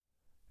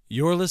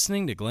You're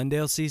listening to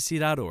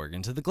GlendaleCC.org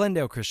and to the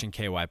Glendale Christian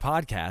KY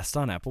podcast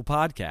on Apple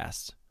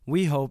Podcasts.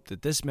 We hope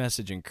that this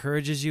message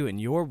encourages you in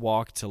your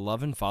walk to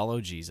love and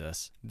follow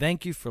Jesus.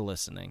 Thank you for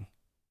listening.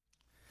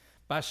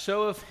 By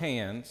show of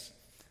hands,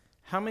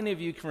 how many of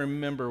you can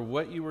remember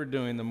what you were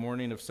doing the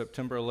morning of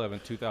September 11,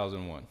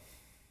 2001?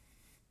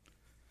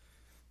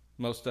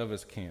 Most of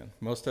us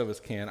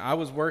can. I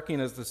was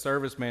working as the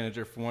service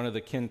manager for one of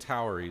the Ken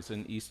Toweries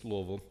in East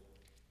Louisville.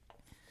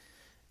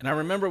 And I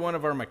remember one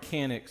of our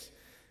mechanics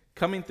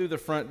coming through the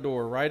front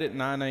door right at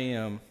 9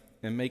 a.m.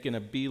 and making a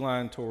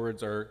beeline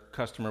towards our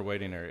customer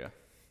waiting area.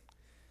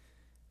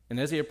 And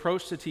as he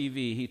approached the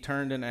TV, he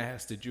turned and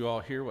asked, "Did you all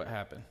hear what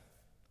happened?"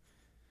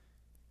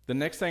 The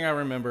next thing I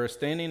remember is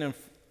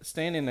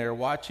standing there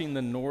watching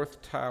the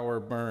North Tower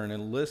burn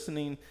and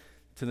listening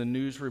to the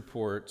news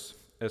reports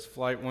as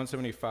Flight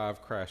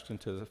 175 crashed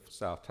into the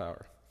South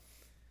Tower.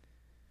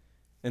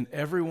 And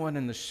everyone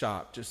in the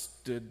shop just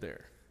stood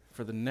there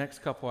for the next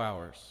couple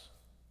hours,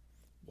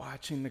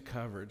 watching the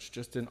coverage,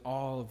 just in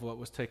awe of what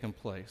was taking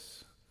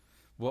place,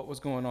 what was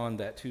going on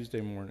that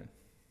Tuesday morning.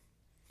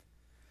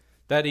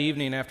 That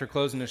evening, after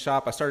closing the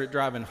shop, I started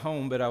driving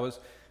home, but I was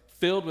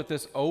filled with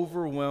this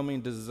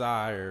overwhelming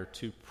desire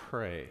to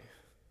pray.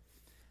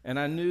 And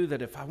I knew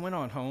that if I went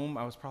on home,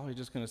 I was probably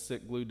just going to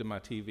sit glued to my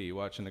TV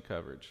watching the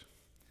coverage.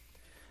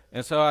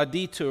 And so I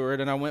detoured,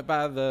 and I went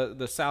by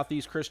the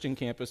Southeast Christian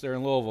campus there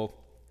in Louisville.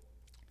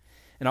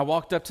 And I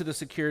walked up to the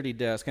security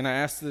desk, and I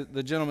asked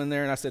the gentleman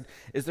there, and I said,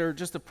 "Is there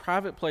just a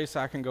private place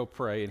I can go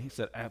pray?" And he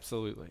said,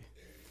 "Absolutely."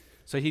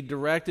 So he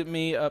directed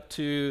me up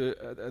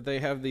to, they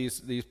have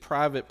these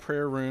private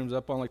prayer rooms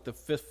up on like the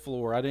 5th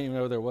floor. I didn't even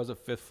know there was a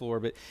 5th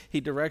floor, but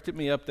he directed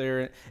me up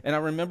there. And I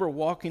remember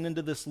walking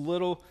into this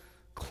little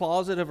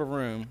closet of a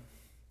room,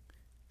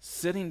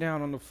 sitting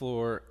down on the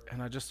floor,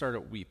 and I just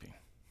started weeping.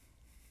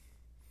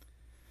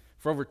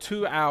 For over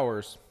 2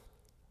 hours,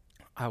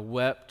 I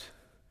wept,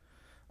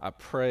 I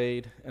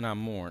prayed, and I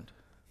mourned.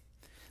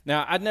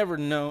 Now, I'd never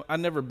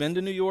been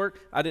to New York.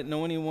 I didn't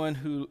know anyone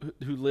who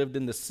lived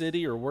in the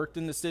city or worked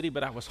in the city,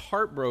 but I was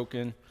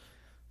heartbroken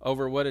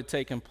over what had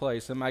taken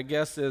place. And my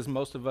guess is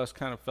most of us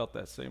kind of felt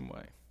that same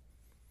way.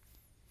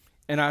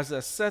 And as I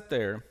sat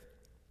there,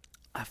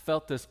 I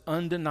felt this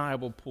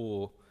undeniable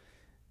pull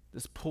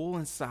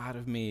inside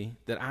of me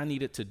that I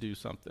needed to do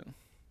something.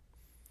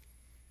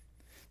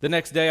 The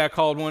next day, I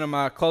called one of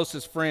my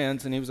closest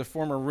friends, and he was a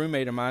former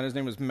roommate of mine. His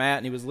name was Matt,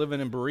 and he was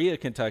living in Berea,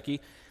 Kentucky.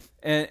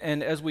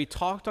 And as we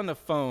talked on the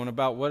phone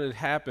about what had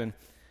happened,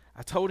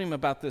 I told him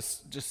about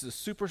this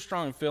super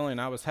strong feeling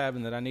I was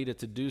having that I needed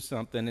to do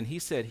something, and he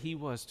said he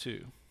was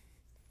too.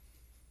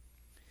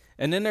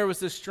 And then there was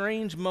this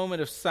strange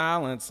moment of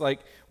silence, like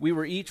we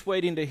were each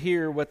waiting to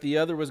hear what the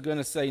other was going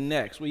to say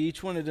next. We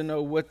each wanted to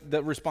know what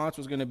the response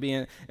was going to be.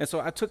 And so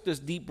I took this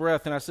deep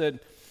breath, and I said,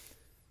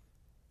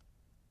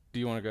 "Do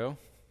you want to go?"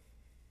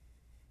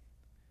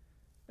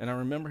 And I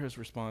remember his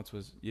response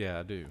was, "Yeah,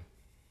 I do."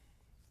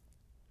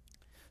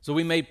 So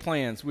we made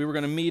plans. We were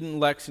going to meet in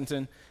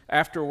Lexington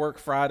after work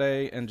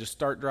Friday and just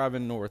start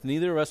driving north.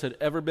 Neither of us had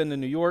ever been to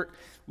New York.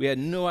 We had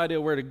no idea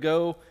where to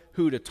go,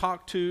 who to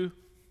talk to,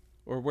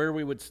 or where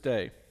we would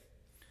stay.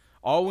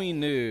 All we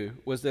knew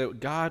was that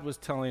God was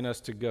telling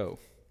us to go.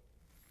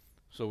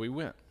 So we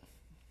went.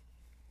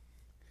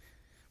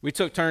 We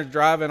took turns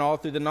driving all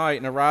through the night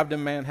and arrived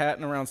in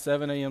Manhattan around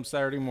 7 a.m.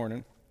 Saturday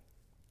morning,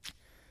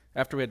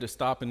 after we had to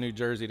stop in New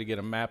Jersey to get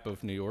a map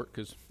of New York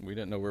because we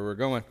didn't know where we were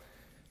going.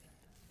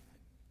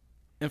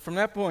 And from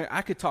that point,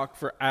 I could talk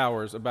for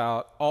hours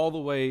about all the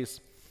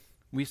ways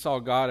we saw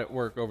God at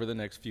work over the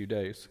next few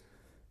days.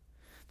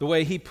 The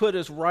way he put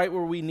us right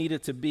where we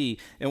needed to be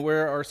and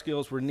where our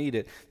skills were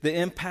needed. The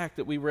impact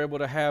that we were able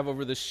to have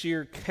over the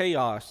sheer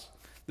chaos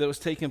that was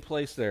taking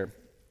place there.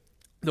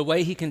 The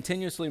way he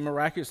continuously,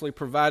 miraculously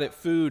provided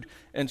food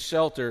and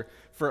shelter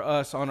for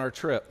us on our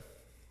trip.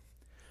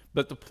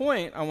 But the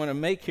point I want to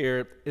make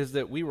here is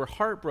that we were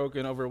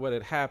heartbroken over what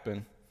had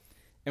happened,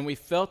 and we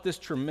felt this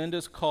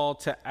tremendous call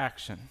to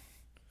action.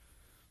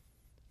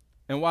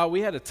 And while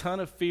we had a ton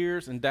of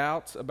fears and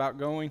doubts about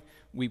going,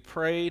 we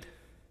prayed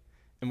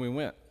and we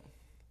went.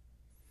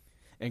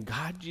 And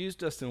God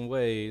used us in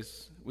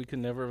ways we could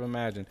never have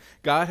imagined.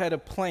 God had a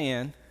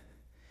plan,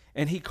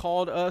 and he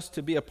called us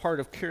to be a part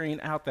of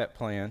carrying out that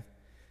plan,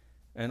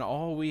 and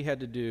all we had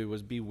to do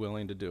was be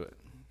willing to do it.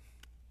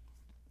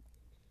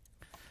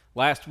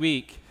 Last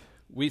week,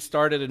 we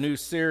started a new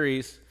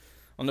series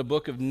on the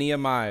book of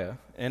Nehemiah,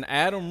 and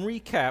Adam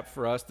recapped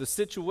for us the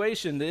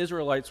situation the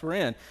Israelites were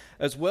in,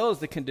 as well as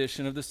the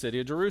condition of the city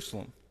of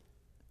Jerusalem.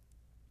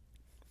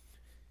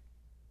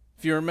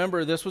 If you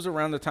remember, this was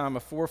around the time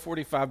of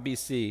 445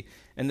 BC,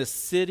 and the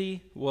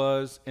city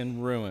was in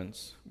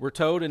ruins. We're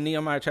told in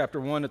Nehemiah chapter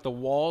 1 that the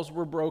walls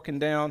were broken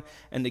down,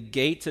 and the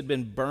gates had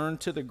been burned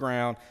to the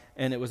ground,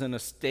 and it was in a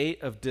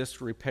state of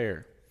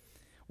disrepair.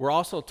 We're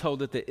also told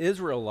that the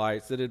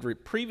Israelites that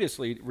had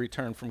previously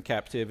returned from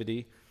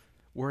captivity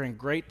were in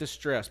great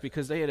distress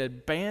because they had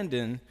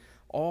abandoned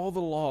all the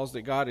laws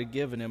that God had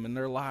given them, and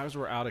their lives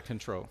were out of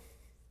control.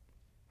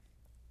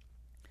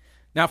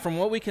 Now, from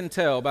what we can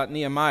tell about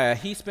Nehemiah,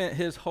 he spent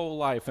his whole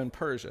life in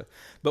Persia.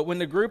 But when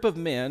the group of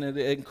men, and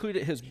it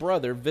included his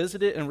brother,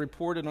 visited and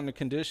reported on the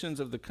conditions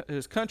of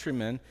his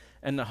countrymen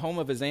and the home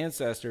of his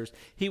ancestors,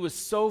 he was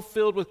so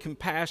filled with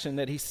compassion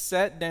that he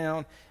sat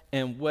down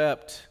and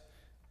wept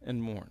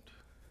and mourned.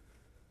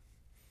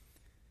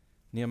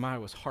 Nehemiah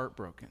was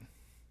heartbroken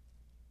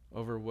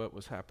over what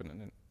was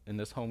happening in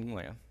this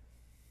homeland.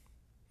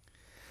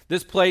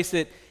 This place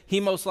that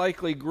he most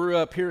likely grew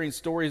up hearing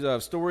stories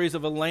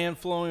of a land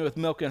flowing with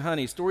milk and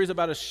honey, stories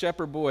about a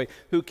shepherd boy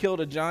who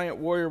killed a giant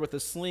warrior with a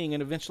sling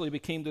and eventually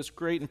became this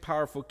great and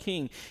powerful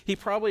king. He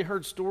probably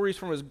heard stories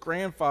from his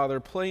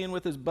grandfather playing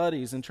with his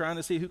buddies and trying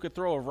to see who could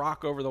throw a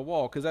rock over the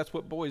wall, because that's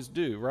what boys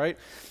do, right?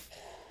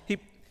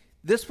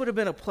 This would have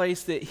been a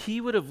place that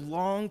he would have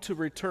longed to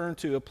return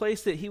to, a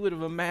place that he would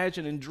have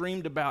imagined and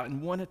dreamed about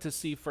and wanted to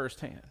see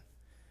firsthand.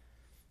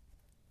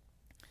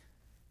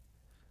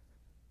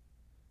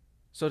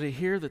 So to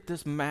hear that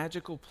this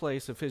magical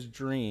place of his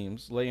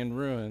dreams lay in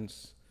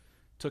ruins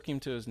took him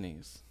to his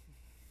knees.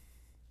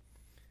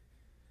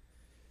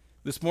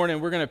 This morning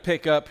we're going to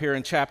pick up here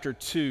in chapter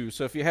 2.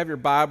 So if you have your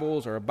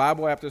Bibles or a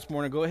Bible app this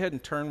morning, go ahead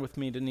and turn with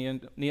me to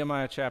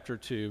Nehemiah chapter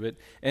 2.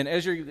 And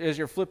as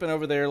you're flipping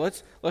over there,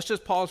 let's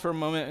just pause for a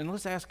moment and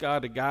let's ask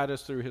God to guide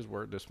us through his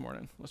word this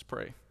morning. Let's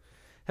pray.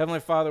 Heavenly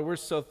Father, we're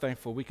so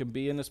thankful we can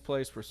be in this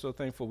place. We're so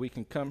thankful we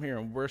can come here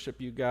and worship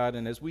you, God.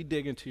 And as we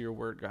dig into your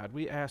word, God,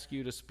 we ask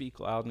you to speak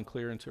loud and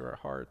clear into our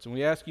hearts. And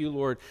we ask you,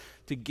 Lord,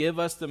 to give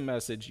us the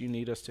message you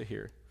need us to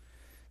hear.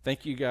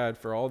 Thank you, God,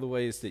 for all the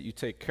ways that you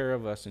take care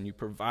of us and you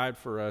provide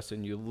for us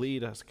and you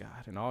lead us,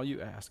 God. And all you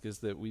ask is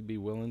that we be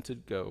willing to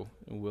go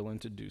and willing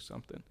to do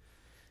something.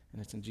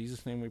 And it's in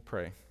Jesus' name we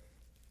pray.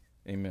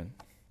 Amen.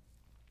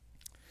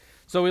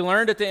 So we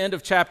learned at the end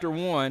of chapter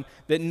 1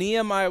 that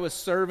Nehemiah was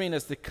serving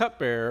as the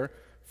cupbearer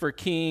for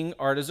King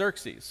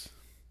Artaxerxes.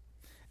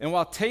 And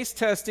while taste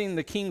testing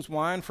the king's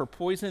wine for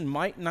poison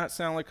might not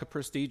sound like a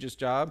prestigious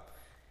job,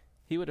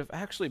 he would have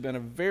actually been a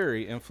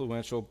very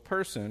influential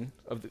person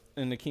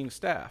in the king's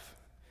staff.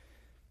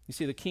 You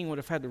see, the king would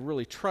have had to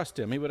really trust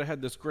him. He would have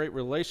had this great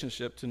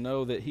relationship to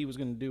know that he was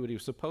going to do what he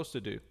was supposed to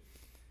do.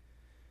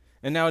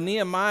 And now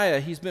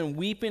Nehemiah, he's been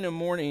weeping and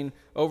mourning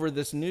over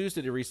this news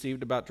that he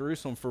received about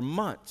Jerusalem for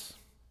months.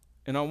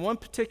 And on one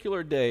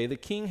particular day, the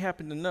king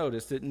happened to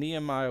notice that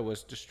Nehemiah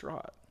was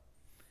distraught.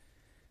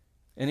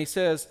 And he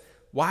says,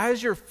 "Why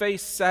is your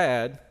face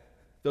sad,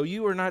 though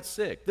you are not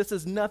sick? This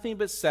is nothing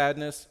but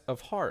sadness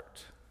of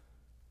heart."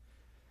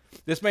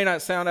 This may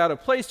not sound out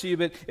of place to you,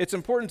 but it's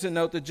important to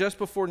note that just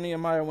before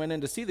Nehemiah went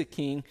in to see the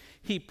king,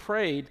 he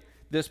prayed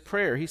this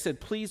prayer. He said,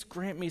 "Please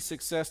grant me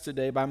success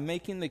today by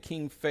making the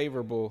king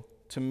favorable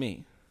to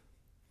me."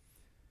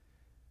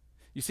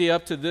 You see,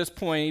 up to this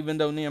point, even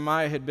though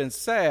Nehemiah had been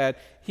sad,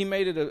 he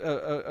made it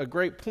a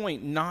great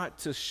point not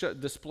to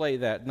display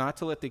that, not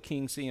to let the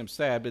king see him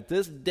sad. But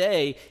this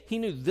day, he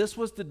knew this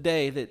was the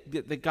day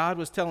that God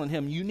was telling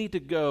him, you need to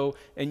go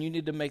and you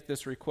need to make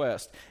this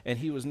request. And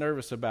he was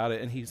nervous about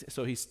it, and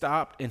so he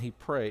stopped and he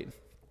prayed.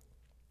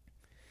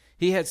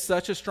 He had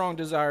such a strong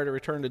desire to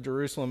return to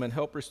Jerusalem and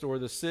help restore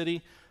the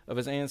city of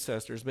his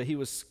ancestors, but he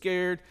was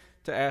scared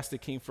to ask the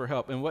king for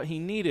help. And what he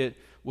needed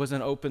was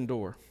an open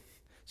door.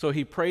 So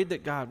he prayed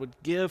that God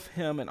would give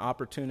him an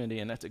opportunity,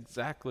 and that's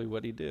exactly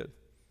what he did.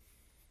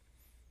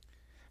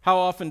 How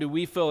often do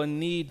we feel a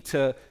need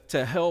to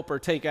help or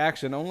take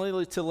action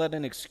only to let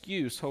an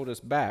excuse hold us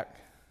back?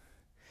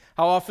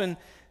 How often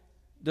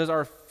does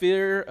our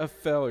fear of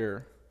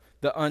failure,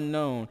 the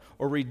unknown,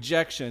 or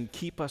rejection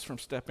keep us from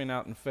stepping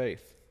out in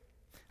faith?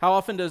 How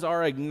often does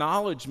our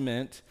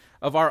acknowledgement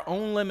of our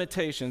own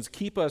limitations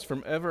keep us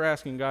from ever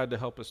asking God to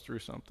help us through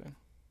something?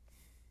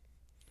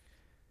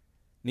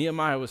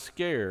 Nehemiah was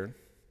scared,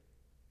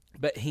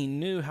 but he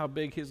knew how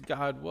big his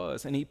God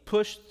was, and he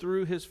pushed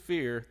through his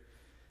fear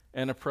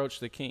and approached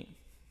the king.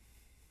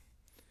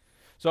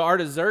 So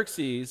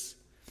Artaxerxes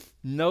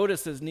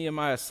notices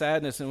Nehemiah's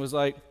sadness and was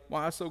like,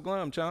 "Why so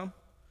glum, chum?"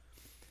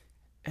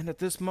 And at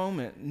this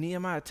moment,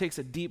 Nehemiah takes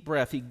a deep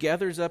breath. He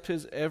gathers up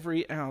his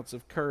every ounce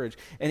of courage,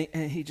 and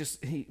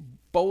he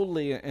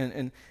boldly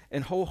and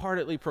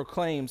wholeheartedly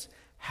proclaims,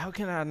 "How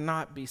can I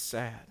not be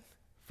sad?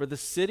 For the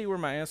city where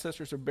my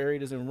ancestors are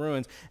buried is in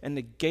ruins, and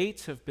the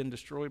gates have been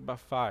destroyed by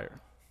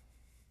fire."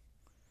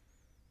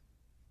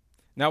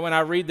 Now, when I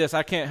read this,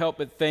 I can't help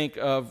but think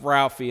of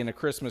Ralphie in A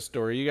Christmas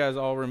Story. You guys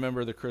all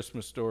remember the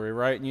Christmas Story,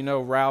 right? And you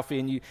know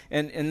Ralphie,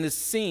 and this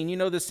scene, you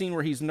know the scene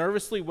where he's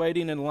nervously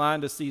waiting in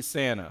line to see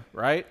Santa,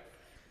 right?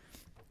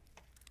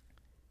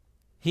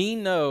 He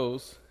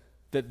knows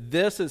that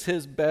this is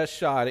his best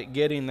shot at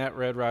getting that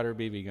Red Ryder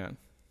BB gun.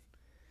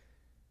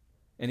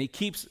 And he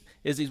keeps,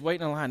 as he's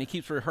waiting in line, he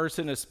keeps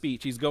rehearsing his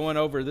speech. He's going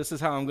over, this is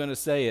how I'm going to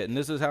say it, and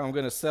this is how I'm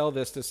going to sell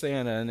this to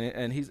Santa,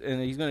 and he's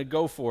going to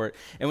go for it.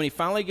 And when he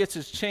finally gets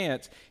his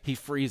chance, he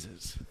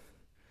freezes.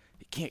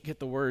 He can't get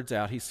the words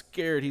out. He's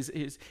scared.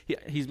 He's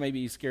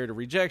scared of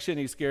rejection.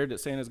 He's scared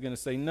that Santa's going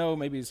to say no.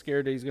 Maybe he's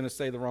scared that he's going to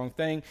say the wrong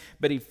thing,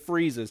 but he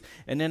freezes.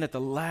 And then at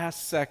the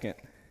last second,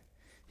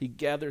 he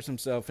gathers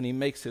himself and he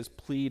makes his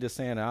plea to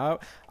Santa.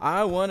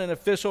 I want an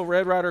official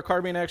Red Ryder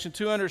carbine action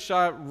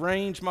 200-shot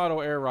range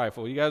model air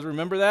rifle. You guys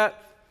remember that?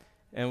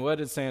 And what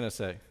did Santa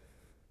say?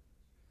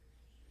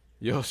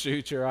 You'll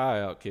shoot your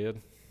eye out,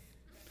 kid.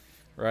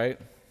 Right?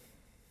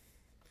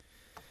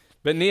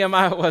 But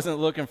Nehemiah wasn't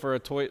looking for a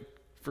toy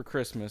for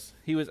Christmas.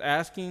 He was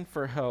asking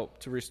for help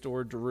to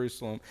restore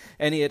Jerusalem.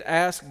 And he had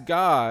asked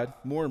God,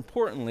 more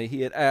importantly,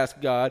 he had asked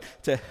God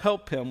to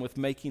help him with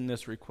making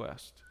this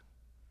request.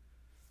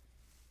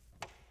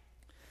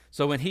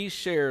 So when he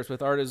shares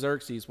with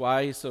Artaxerxes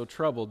why he's so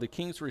troubled, the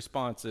king's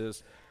response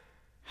is,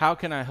 how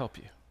can I help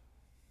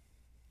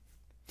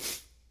you?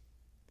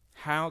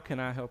 How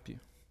can I help you?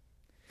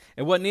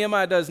 And what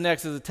Nehemiah does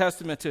next is a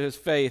testament to his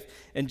faith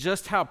and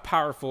just how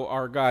powerful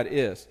our God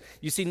is.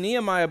 You see,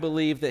 Nehemiah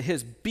believed that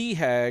his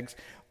BHAGs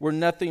were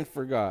nothing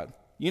for God.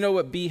 You know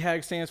what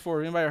BHAG stands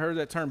for? Anybody heard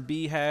that term,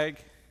 BHAG?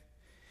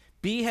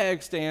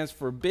 BHAG stands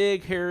for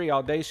Big, Hairy,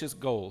 Audacious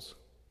Goals.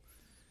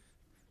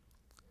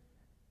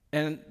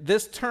 And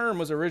this term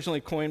was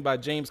originally coined by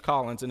James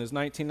Collins in his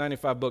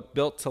 1995 book,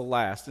 Built to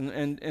Last.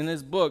 And in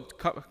his book,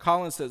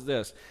 Collins says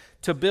this: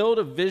 to build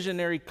a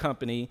visionary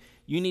company,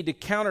 you need to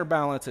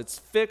counterbalance its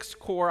fixed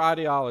core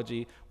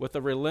ideology with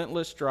a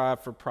relentless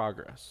drive for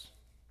progress.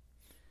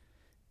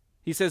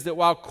 He says that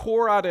while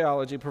core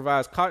ideology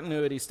provides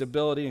continuity,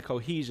 stability, and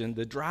cohesion,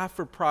 the drive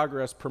for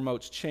progress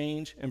promotes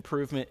change,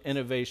 improvement,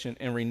 innovation,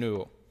 and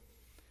renewal.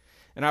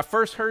 And I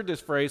first heard this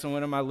phrase in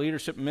one of my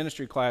leadership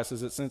ministry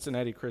classes at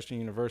Cincinnati Christian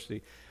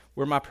University,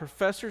 where my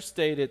professor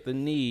stated the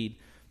need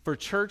for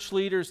church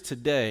leaders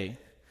today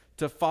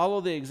to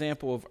follow the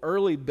example of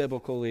early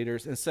biblical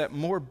leaders and set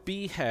more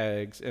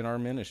BHAGs in our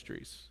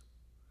ministries.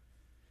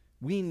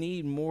 We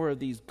need more of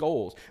these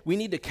goals. We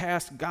need to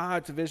cast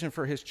God's vision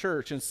for his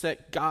church and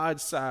set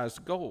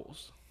God-sized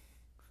goals.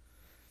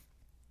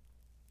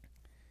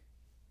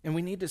 And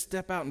we need to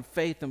step out in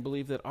faith and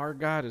believe that our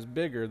God is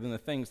bigger than the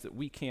things that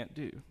we can't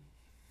do.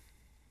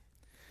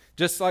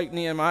 Just like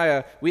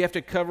Nehemiah, we have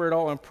to cover it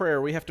all in prayer.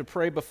 We have to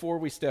pray before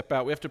we step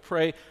out. We have to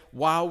pray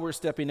while we're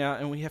stepping out,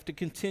 and we have to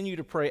continue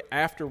to pray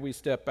after we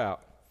step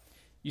out.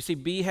 You see,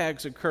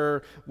 BHAGs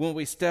occur when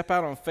we step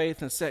out on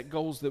faith and set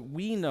goals that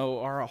we know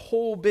are a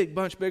whole big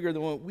bunch bigger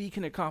than what we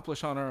can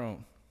accomplish on our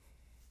own.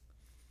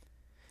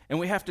 And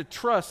we have to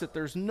trust that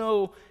there's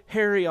no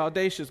hairy,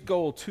 audacious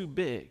goal too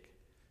big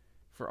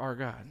for our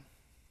God.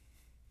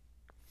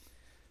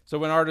 So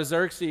when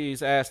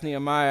Artaxerxes asks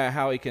Nehemiah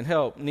how he can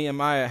help,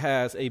 Nehemiah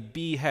has a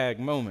BHAG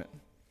moment.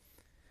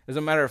 As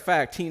a matter of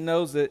fact, he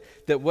knows that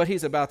what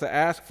he's about to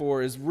ask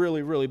for is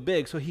really, really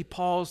big, so he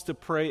paused to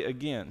pray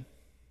again.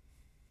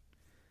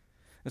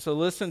 And so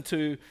listen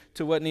to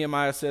what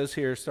Nehemiah says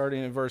here,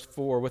 starting in verse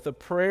 4. With a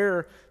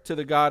prayer to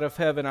the God of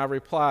heaven, I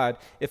replied,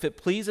 if it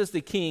pleases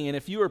the king, and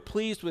if you are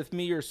pleased with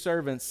me, your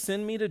servant,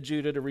 send me to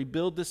Judah to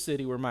rebuild the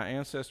city where my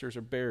ancestors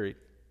are buried.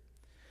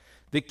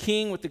 The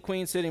king, with the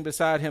queen sitting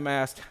beside him,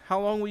 asked,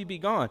 how long will you be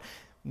gone?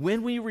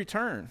 When will you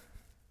return?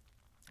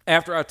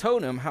 After I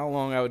told him how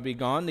long I would be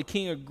gone, the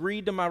king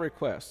agreed to my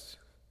request.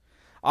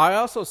 I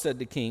also said to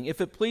the king, if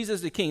it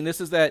pleases the king,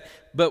 this is that,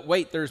 but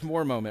wait, there's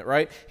more moment,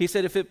 right? He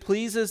said, if it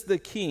pleases the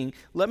king,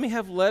 let me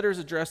have letters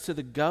addressed to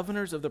the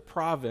governors of the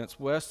province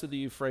west of the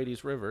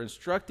Euphrates River,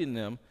 instructing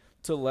them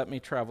to let me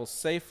travel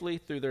safely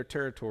through their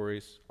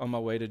territories on my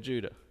way to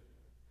Judah.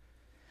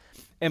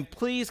 And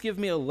please give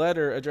me a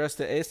letter addressed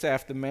to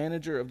Asaph, the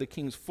manager of the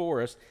king's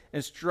forest,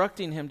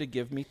 instructing him to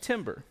give me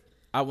timber.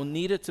 I will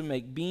need it to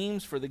make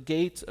beams for the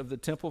gates of the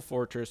temple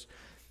fortress,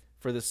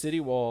 for the city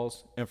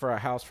walls, and for a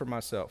house for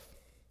myself.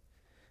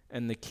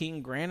 And the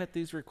king granted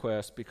these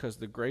requests because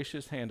the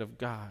gracious hand of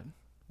God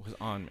was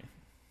on me.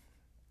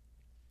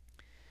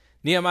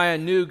 Nehemiah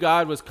knew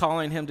God was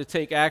calling him to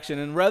take action,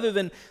 and rather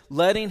than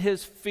letting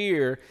his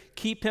fear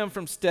keep him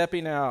from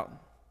stepping out,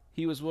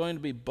 he was willing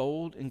to be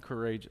bold and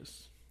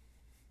courageous.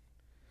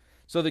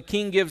 So the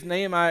king gives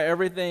Nehemiah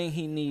everything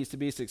he needs to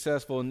be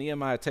successful, and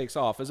Nehemiah takes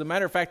off. As a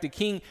matter of fact, the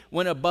king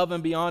went above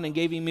and beyond and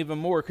gave him even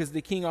more, because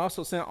the king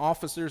also sent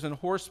officers and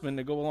horsemen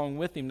to go along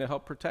with him to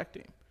help protect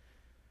him.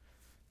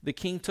 The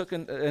king took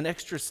an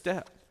extra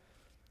step.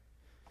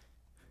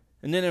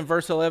 And then in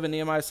verse 11,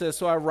 Nehemiah says,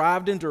 so I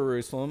arrived in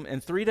Jerusalem,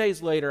 and 3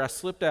 days later I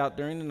slipped out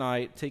during the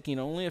night, taking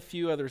only a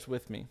few others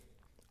with me.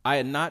 I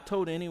had not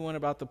told anyone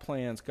about the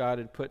plans God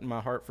had put in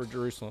my heart for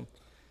Jerusalem.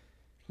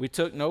 We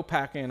took no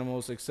pack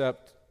animals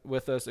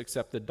with us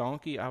except the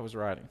donkey I was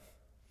riding.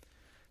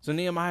 So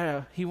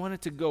Nehemiah, he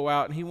wanted to go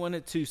out and he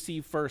wanted to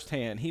see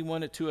firsthand. He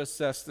wanted to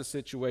assess the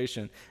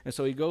situation. And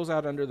so he goes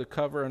out under the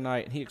cover of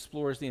night and he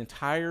explores the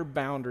entire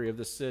boundary of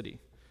the city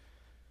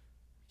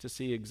to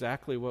see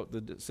exactly what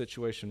the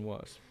situation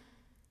was.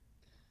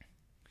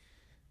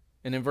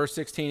 And in verse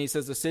 16, he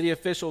says, the city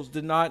officials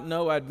did not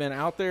know I'd been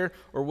out there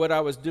or what I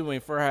was doing,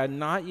 for I had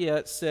not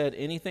yet said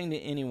anything to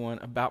anyone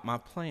about my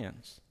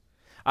plans.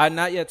 I had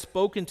not yet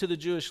spoken to the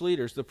Jewish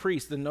leaders, the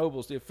priests, the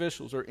nobles, the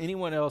officials, or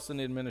anyone else in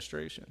the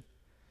administration.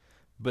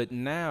 But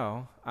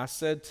now I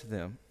said to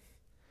them,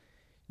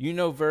 You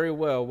know very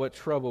well what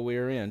trouble we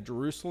are in.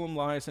 Jerusalem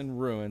lies in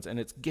ruins, and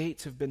its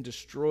gates have been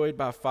destroyed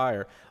by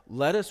fire.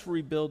 Let us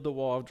rebuild the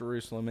wall of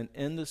Jerusalem and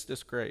end this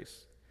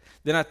disgrace."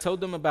 Then I told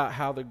them about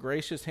how the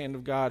gracious hand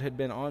of God had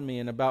been on me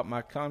and about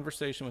my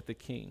conversation with the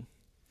king.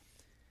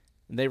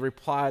 And they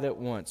replied at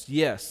once,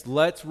 "Yes,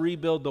 let's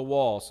rebuild the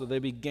wall." So they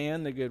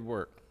began the good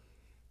work.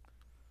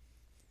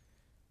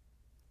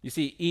 You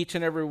see, each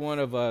and every one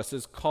of us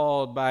is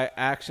called by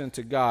action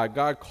to God.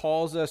 God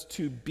calls us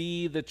to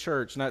be the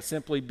church, not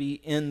simply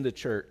be in the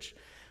church.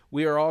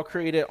 We are all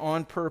created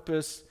on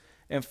purpose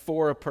and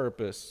for a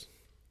purpose.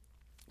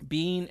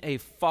 Being a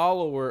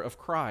follower of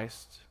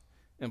Christ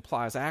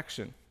implies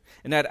action.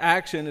 And that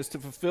action is to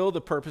fulfill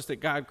the purpose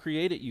that God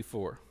created you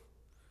for.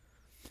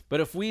 But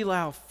if we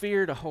allow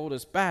fear to hold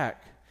us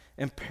back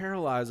and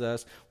paralyze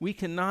us, we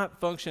cannot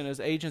function as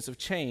agents of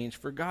change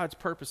for God's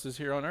purposes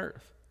here on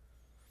earth.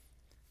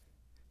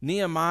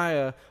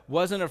 Nehemiah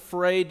wasn't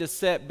afraid to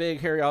set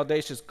big, hairy,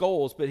 audacious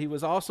goals, but he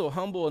was also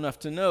humble enough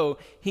to know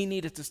he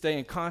needed to stay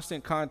in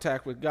constant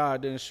contact with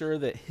God to ensure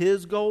that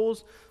his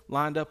goals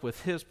lined up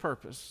with his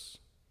purpose.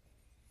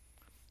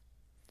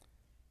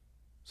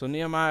 So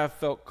Nehemiah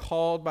felt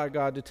called by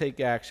God to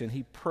take action.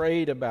 He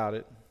prayed about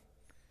it,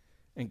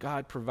 and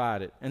God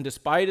provided. And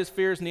despite his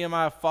fears,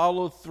 Nehemiah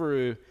followed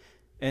through,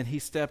 and he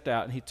stepped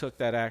out and he took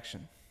that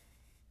action.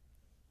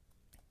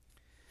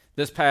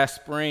 This past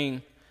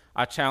spring,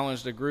 I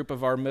challenged a group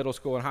of our middle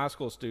school and high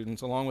school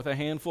students, along with a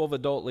handful of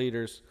adult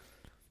leaders,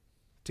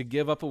 to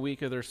give up a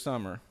week of their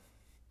summer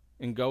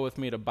and go with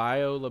me to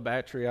Bayou La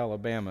Batre,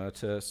 Alabama,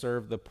 to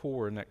serve the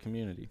poor in that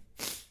community.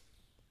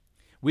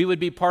 We would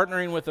be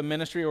partnering with a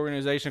ministry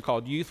organization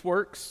called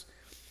YouthWorks,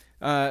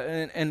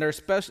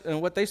 and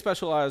what they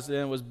specialized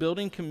in was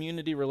building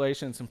community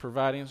relations and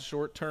providing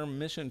short-term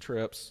mission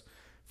trips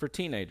for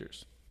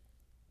teenagers.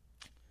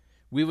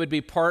 We would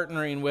be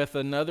partnering with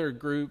another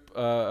group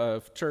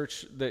of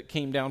church that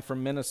came down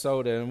from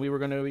Minnesota, and we were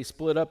going to be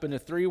split up into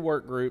 3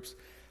 work groups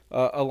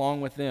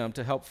along with them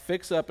to help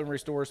fix up and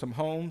restore some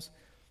homes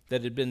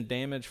that had been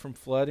damaged from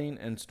flooding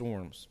and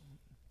storms.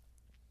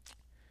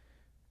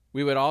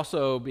 We would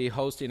also be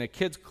hosting a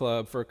kids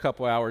club for a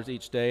couple hours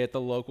each day at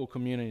the local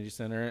community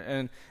center.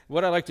 And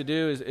what I'd like to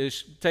do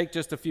is take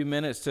just a few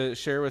minutes to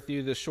share with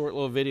you this short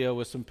little video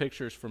with some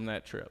pictures from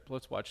that trip.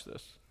 Let's watch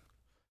this.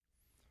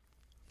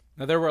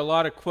 Now, there were a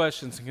lot of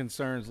questions and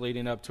concerns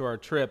leading up to our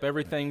trip.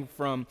 Everything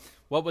from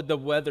what would the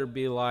weather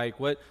be like?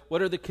 What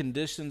are the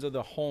conditions of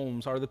the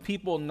homes? Are the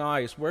people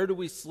nice? Where do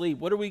we sleep?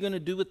 What are we going to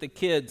do with the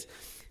kids?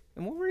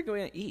 And what were we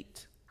going to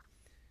eat?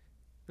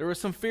 There was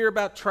some fear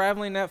about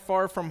traveling that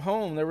far from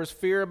home. There was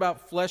fear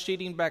about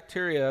flesh-eating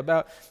bacteria,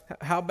 about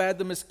how bad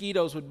the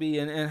mosquitoes would be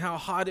and how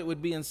hot it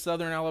would be in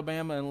southern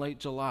Alabama in late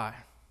July.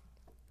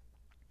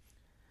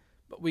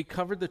 But we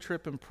covered the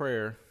trip in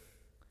prayer,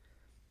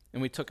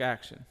 and we took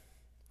action.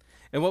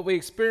 And what we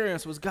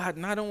experienced was God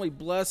not only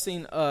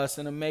blessing us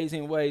in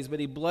amazing ways,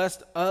 but he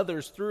blessed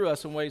others through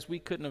us in ways we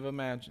couldn't have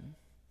imagined.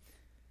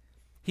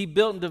 He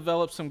built and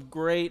developed some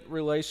great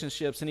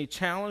relationships, and he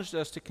challenged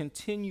us to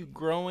continue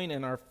growing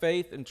in our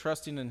faith and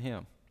trusting in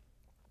him.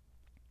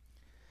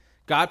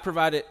 God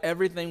provided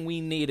everything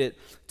we needed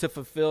to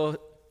fulfill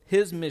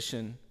his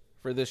mission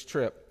for this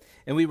trip.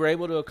 And we were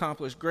able to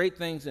accomplish great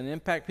things and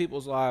impact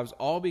people's lives,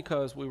 all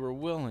because we were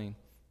willing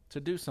to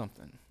do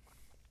something.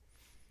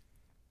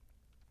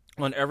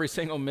 On every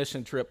single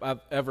mission trip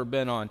I've ever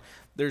been on,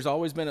 there's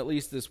always been at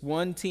least this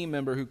one team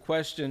member who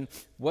questioned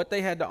what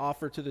they had to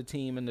offer to the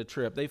team in the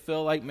trip. They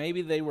feel like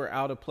maybe they were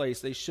out of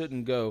place, they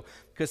shouldn't go,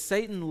 because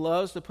Satan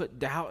loves to put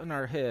doubt in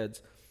our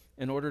heads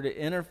in order to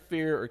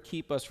interfere or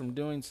keep us from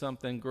doing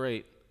something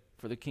great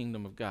for the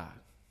kingdom of God.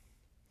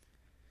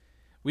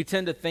 We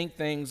tend to think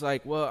things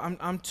like, well,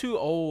 I'm too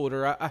old,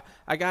 or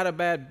I got a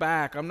bad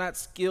back, I'm not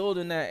skilled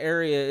in that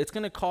area, it's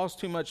going to cost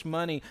too much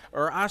money,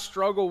 or I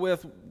struggle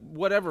with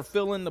whatever,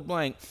 fill in the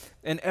blank.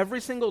 And every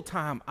single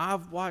time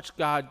I've watched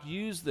God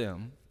use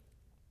them,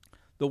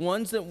 the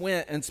ones that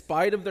went in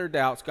spite of their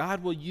doubts,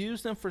 God will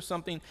use them for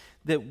something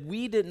that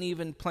we didn't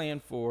even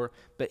plan for,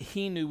 but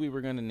he knew we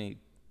were going to need.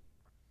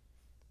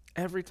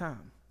 Every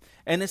time.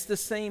 And it's the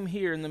same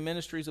here in the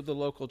ministries of the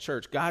local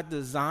church. God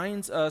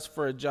designs us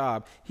for a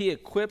job. He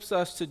equips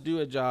us to do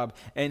a job,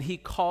 and he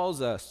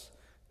calls us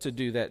to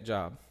do that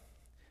job.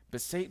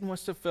 But Satan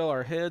wants to fill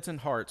our heads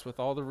and hearts with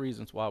all the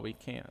reasons why we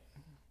can't.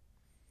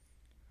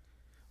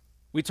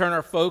 We turn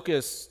our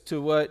focus to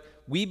what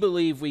we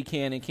believe we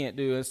can and can't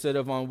do instead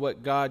of on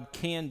what God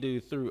can do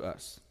through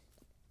us.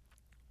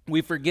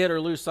 We forget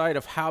or lose sight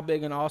of how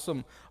big and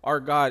awesome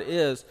our God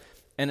is,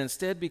 and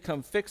instead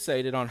become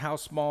fixated on how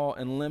small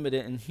and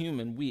limited and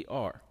human we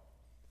are.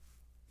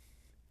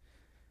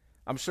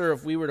 I'm sure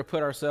if we were to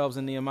put ourselves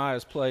in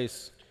Nehemiah's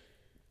place,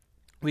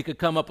 we could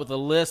come up with a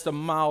list a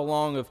mile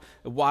long of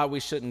why we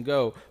shouldn't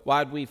go,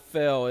 why'd we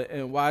fail,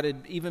 and why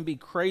it'd even be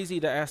crazy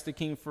to ask the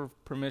king for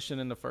permission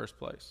in the first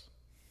place.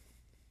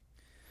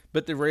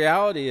 But the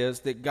reality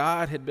is that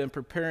God had been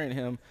preparing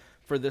him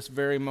for this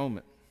very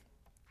moment.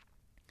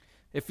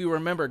 If you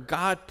remember,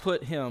 God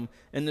put him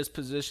in this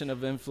position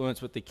of influence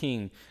with the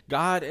king.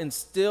 God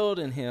instilled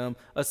in him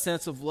a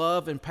sense of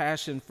love and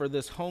passion for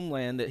this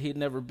homeland that he'd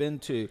never been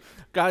to.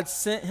 God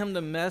sent him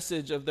the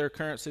message of their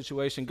current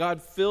situation.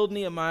 God filled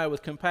Nehemiah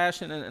with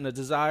compassion and a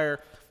desire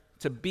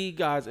to be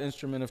God's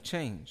instrument of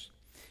change.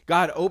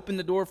 God opened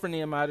the door for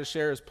Nehemiah to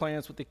share his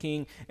plans with the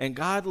king, and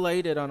God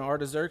laid it on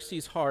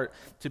Artaxerxes' heart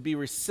to be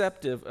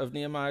receptive of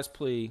Nehemiah's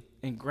plea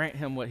and grant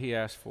him what he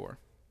asked for.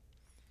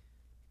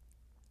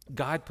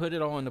 God put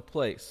it all into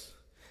place,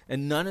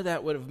 and none of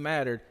that would have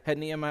mattered had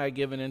Nehemiah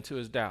given in to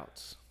his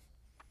doubts.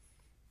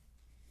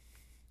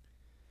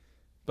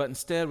 But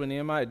instead, when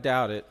Nehemiah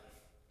doubted,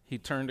 he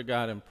turned to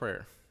God in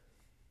prayer.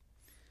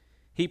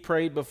 He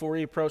prayed before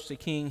he approached the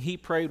king. He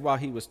prayed while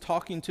he was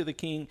talking to the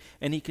king,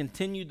 and he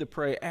continued to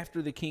pray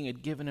after the king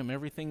had given him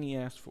everything he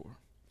asked for.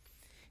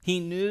 He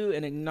knew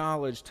and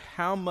acknowledged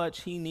how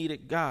much he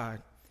needed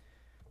God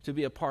to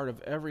be a part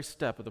of every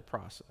step of the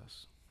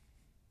process.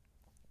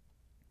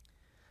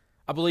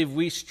 I believe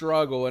we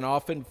struggle and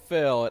often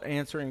fail at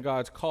answering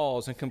God's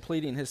calls and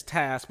completing his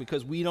tasks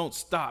because we don't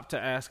stop to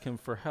ask him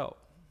for help.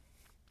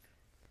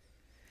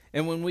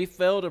 And when we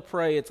fail to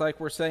pray, it's like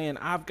we're saying,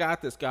 I've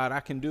got this, God,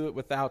 I can do it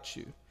without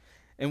you.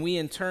 And we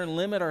in turn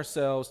limit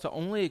ourselves to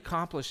only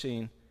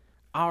accomplishing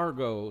our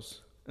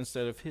goals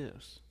instead of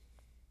his.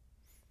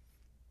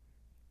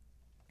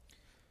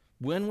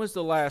 When was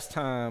the last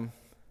time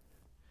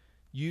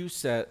you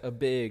set a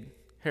big,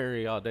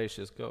 hairy,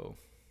 audacious goal?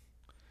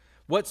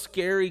 What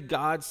scary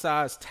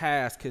God-sized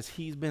task has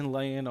he been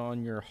laying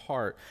on your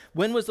heart?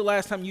 When was the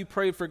last time you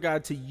prayed for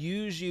God to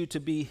use you to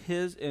be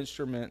his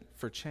instrument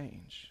for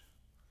change?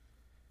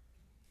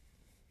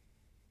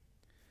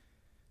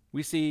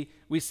 We see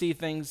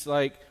things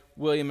like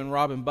William and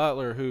Robin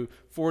Butler, who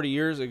 40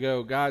 years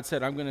ago, God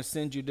said, I'm going to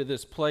send you to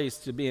this place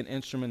to be an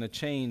instrument of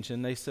change.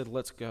 And they said,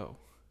 let's go.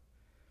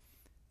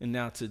 And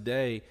now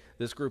today,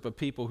 this group of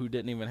people who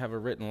didn't even have a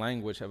written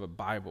language have a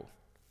Bible.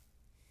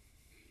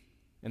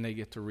 And they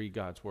get to read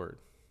God's word.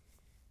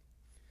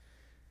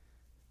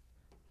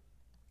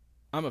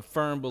 I'm a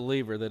firm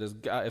believer that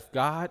if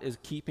God is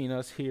keeping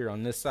us here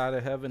on this side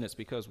of heaven, it's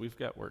because we've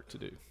got work to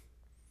do.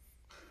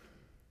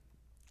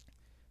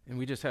 And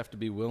we just have to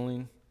be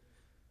willing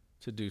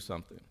to do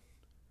something.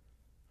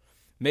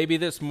 Maybe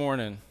this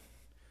morning,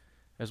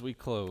 as we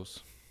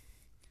close,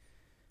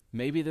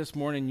 maybe this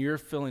morning you're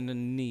feeling the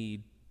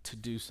need to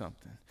do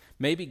something.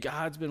 Maybe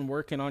God's been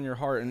working on your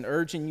heart and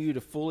urging you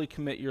to fully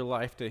commit your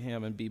life to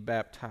him and be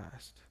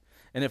baptized.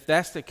 And if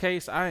that's the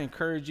case, I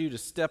encourage you to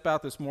step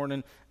out this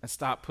morning and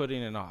stop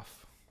putting it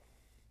off.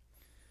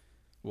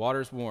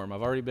 Water's warm.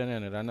 I've already been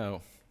in it, I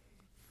know.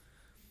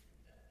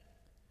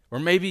 Or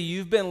maybe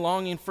you've been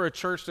longing for a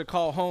church to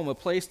call home, a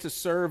place to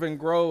serve and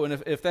grow.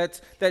 And if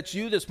that's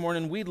you this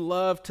morning, we'd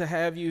love to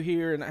have you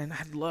here, and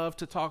I'd love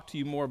to talk to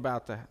you more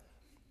about that.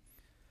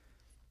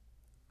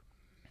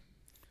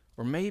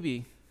 Or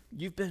maybe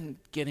you've been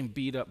getting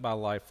beat up by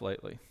life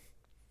lately,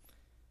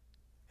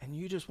 and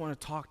you just want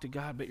to talk to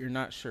God, but you're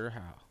not sure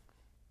how.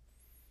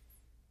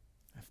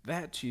 If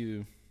that's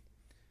you,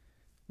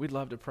 we'd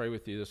love to pray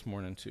with you this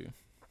morning too.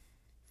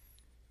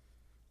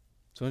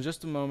 So in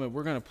just a moment,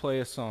 we're going to play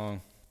a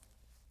song,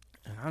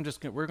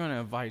 and we're going to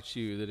invite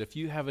you that if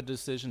you have a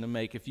decision to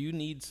make, if you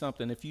need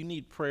something, if you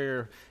need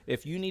prayer,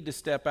 if you need to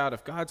step out,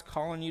 if God's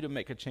calling you to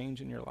make a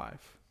change in your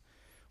life,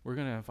 we're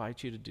going to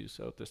invite you to do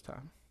so at this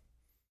time.